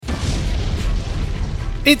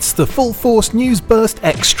It's the Full Force News Burst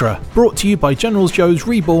Extra, brought to you by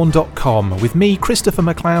GeneralsJoesReborn.com, with me, Christopher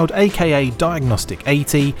McLeod, aka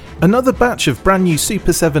Diagnostic80. Another batch of brand new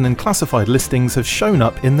SUPER7 and classified listings have shown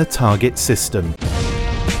up in the target system.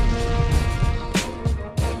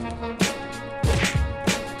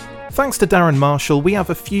 Thanks to Darren Marshall, we have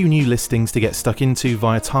a few new listings to get stuck into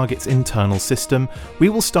via Target's internal system. We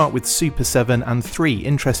will start with SUPER7 and 3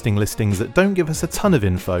 interesting listings that don't give us a ton of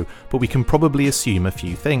info, but we can probably assume a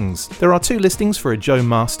few things. There are 2 listings for a Joe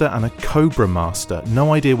Master and a Cobra Master.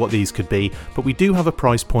 No idea what these could be, but we do have a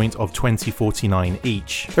price point of $20.49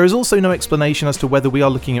 each. There is also no explanation as to whether we are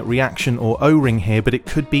looking at reaction or O-ring here, but it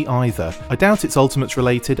could be either. I doubt it's Ultimates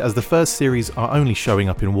related, as the first series are only showing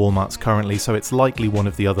up in Walmarts currently, so it's likely one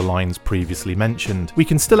of the other lines previously mentioned. We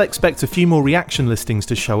can still expect a few more reaction listings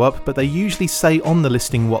to show up, but they usually say on the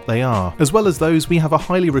listing what they are. As well as those, we have a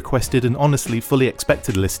highly requested and honestly fully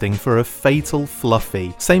expected listing for a Fatal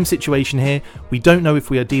Fluffy. Same situation here, we don't know if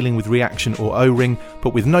we are dealing with reaction or O-ring,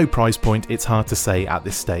 but with no price point it's hard to say at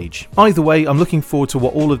this stage. Either way, I'm looking forward to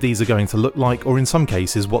what all of these are going to look like, or in some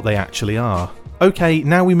cases what they actually are. Okay,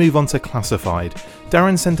 now we move on to classified.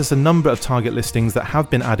 Darren sent us a number of target listings that have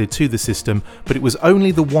been added to the system, but it was only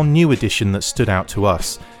the one new addition that stood out to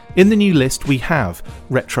us. In the new list we have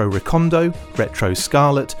Retro Recondo, Retro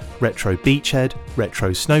Scarlet, Retro Beachhead,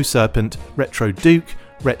 Retro Snow Serpent, Retro Duke,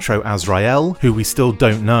 Retro Azrael, who we still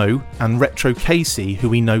don't know, and Retro Casey, who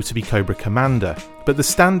we know to be Cobra Commander. But the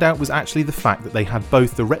standout was actually the fact that they had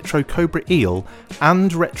both the Retro Cobra Eel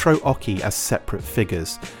and Retro Oki as separate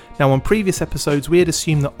figures. Now, on previous episodes we had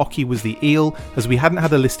assumed that Oki was the eel, as we hadn't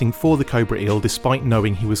had a listing for the Cobra Eel despite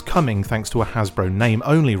knowing he was coming thanks to a Hasbro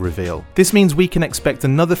name-only reveal. This means we can expect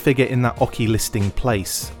another figure in that Oki listing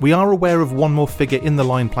place. We are aware of one more figure in the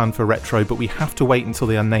line plan for Retro, but we have to wait until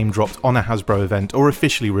they are name-dropped on a Hasbro event or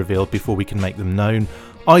officially revealed before we can make them known.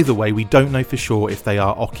 Either way, we don't know for sure if they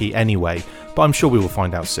are Oki anyway, but I'm sure we will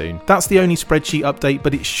find out soon. That's the only spreadsheet update,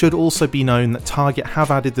 but it should also be known that Target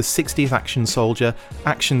have added the 60th Action Soldier,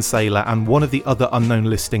 Action Sailor, and one of the other unknown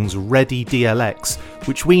listings, Ready DLX,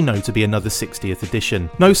 which we know to be another 60th edition.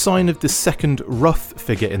 No sign of the second Rough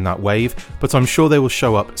figure in that wave, but I'm sure they will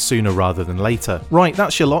show up sooner rather than later. Right,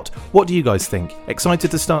 that's your lot. What do you guys think?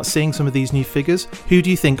 Excited to start seeing some of these new figures? Who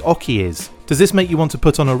do you think Oki is? Does this make you want to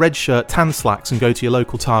put on a red shirt, tan slacks, and go to your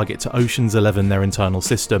local Target to Ocean's 11 their internal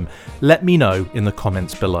system? Let me know in the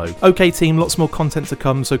comments below. Okay team, lots more content to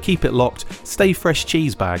come, so keep it locked, stay fresh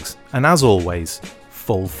cheese bags, and as always,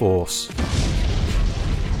 full force.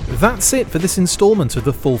 That's it for this instalment of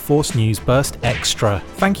the Full Force News Burst Extra.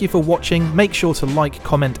 Thank you for watching, make sure to like,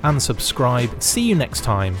 comment and subscribe. See you next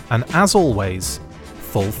time, and as always,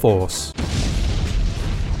 full force.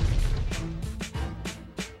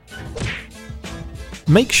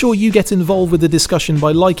 Make sure you get involved with the discussion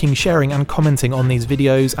by liking, sharing and commenting on these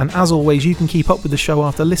videos, and as always you can keep up with the show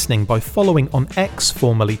after listening by following on X,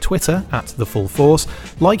 formerly Twitter, @TheFullForce,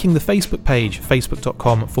 liking the Facebook page,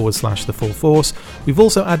 facebook.com/TheFullForce. We've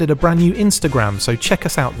also added a brand new Instagram, so check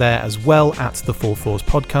us out there as well, @TheFullForce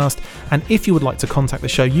Podcast, and if you would like to contact the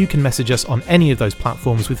show you can message us on any of those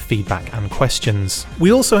platforms with feedback and questions.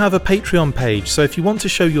 We also have a Patreon page, so if you want to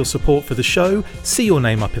show your support for the show, see your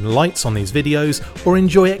name up in lights on these videos, or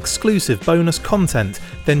enjoy exclusive bonus content,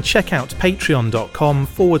 then check out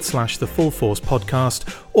patreon.com/TheFullForce Podcast,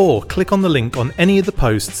 or click on the link on any of the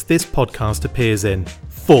posts this podcast appears in.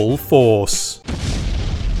 Full Force!